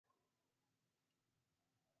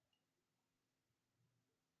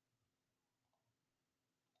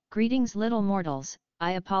Greetings little mortals,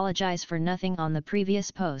 I apologize for nothing on the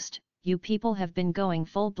previous post. You people have been going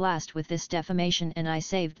full blast with this defamation and I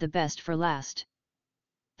saved the best for last.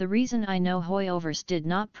 The reason I know Hoyoverse did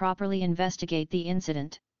not properly investigate the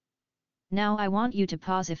incident. Now I want you to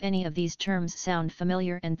pause if any of these terms sound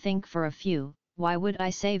familiar and think for a few, why would I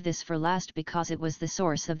save this for last? Because it was the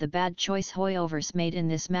source of the bad choice Hoyoverse made in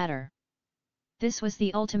this matter. This was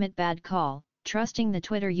the ultimate bad call, trusting the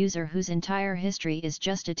Twitter user whose entire history is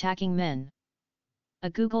just attacking men. A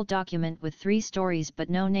Google document with 3 stories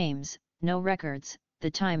but no names, no records.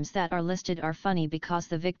 The times that are listed are funny because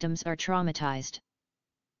the victims are traumatized.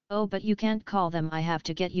 Oh, but you can't call them, I have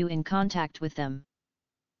to get you in contact with them.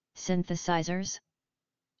 Synthesizers?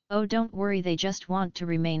 Oh, don't worry, they just want to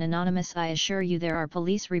remain anonymous. I assure you there are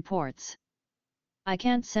police reports. I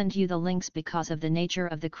can't send you the links because of the nature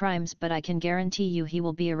of the crimes, but I can guarantee you he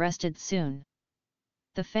will be arrested soon.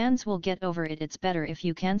 The fans will get over it. It's better if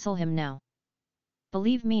you cancel him now.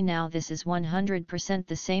 Believe me now, this is 100%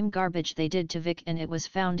 the same garbage they did to Vic, and it was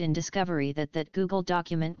found in discovery that that Google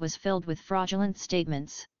document was filled with fraudulent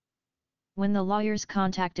statements. When the lawyers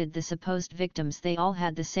contacted the supposed victims, they all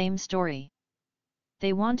had the same story.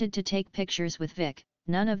 They wanted to take pictures with Vic,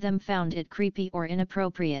 none of them found it creepy or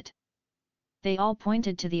inappropriate. They all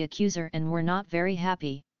pointed to the accuser and were not very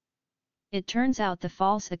happy. It turns out the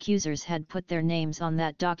false accusers had put their names on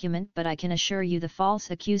that document, but I can assure you the false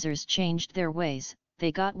accusers changed their ways.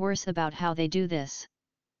 They got worse about how they do this.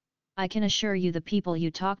 I can assure you the people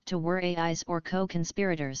you talked to were AIs or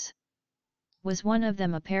co-conspirators. Was one of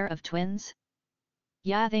them a pair of twins?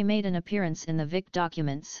 Yeah, they made an appearance in the Vic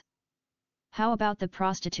documents. How about the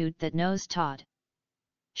prostitute that knows Todd?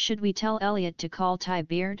 Should we tell Elliot to call Ty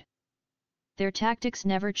Beard? Their tactics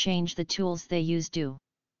never change, the tools they use do.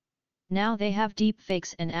 Now they have deep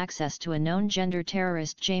fakes and access to a known gender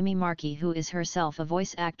terrorist, Jamie Markey, who is herself a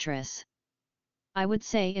voice actress. I would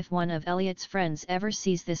say if one of Elliot's friends ever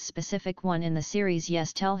sees this specific one in the series,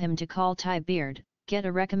 yes, tell him to call Ty Beard, get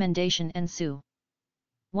a recommendation and sue.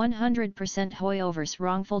 100% Hoyoverse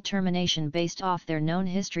wrongful termination based off their known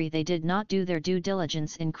history. They did not do their due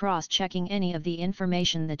diligence in cross-checking any of the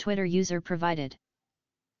information the Twitter user provided.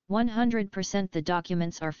 100% the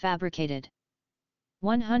documents are fabricated.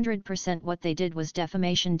 100% what they did was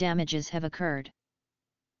defamation. Damages have occurred.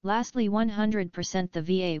 Lastly, 100% the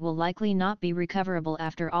VA will likely not be recoverable.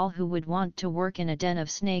 After all, who would want to work in a den of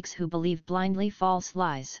snakes who believe blindly false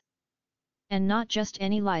lies? And not just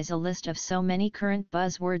any lies, a list of so many current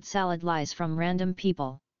buzzword salad lies from random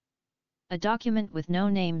people. A document with no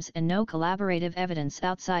names and no collaborative evidence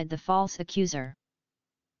outside the false accuser.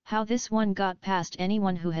 How this one got past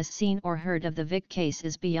anyone who has seen or heard of the Vic case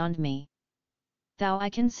is beyond me. Though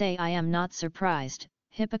I can say I am not surprised,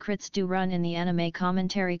 hypocrites do run in the anime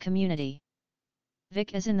commentary community.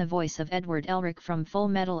 Vic as in the voice of Edward Elric from Full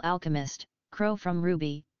Metal Alchemist, Crow from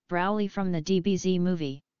Ruby, Browley from the DBZ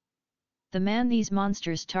movie. The man these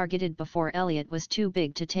monsters targeted before Elliot was too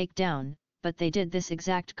big to take down, but they did this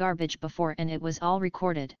exact garbage before and it was all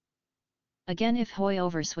recorded. Again, if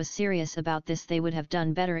Hoyoverse was serious about this, they would have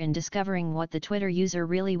done better in discovering what the Twitter user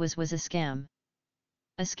really was a scam.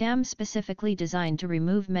 A scam specifically designed to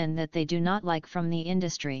remove men that they do not like from the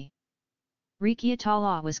industry. Riki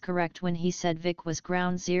Atala was correct when he said Vic was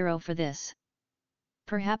ground zero for this.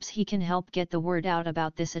 Perhaps he can help get the word out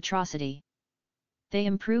about this atrocity. They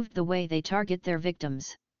improved the way they target their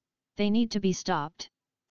victims. They need to be stopped.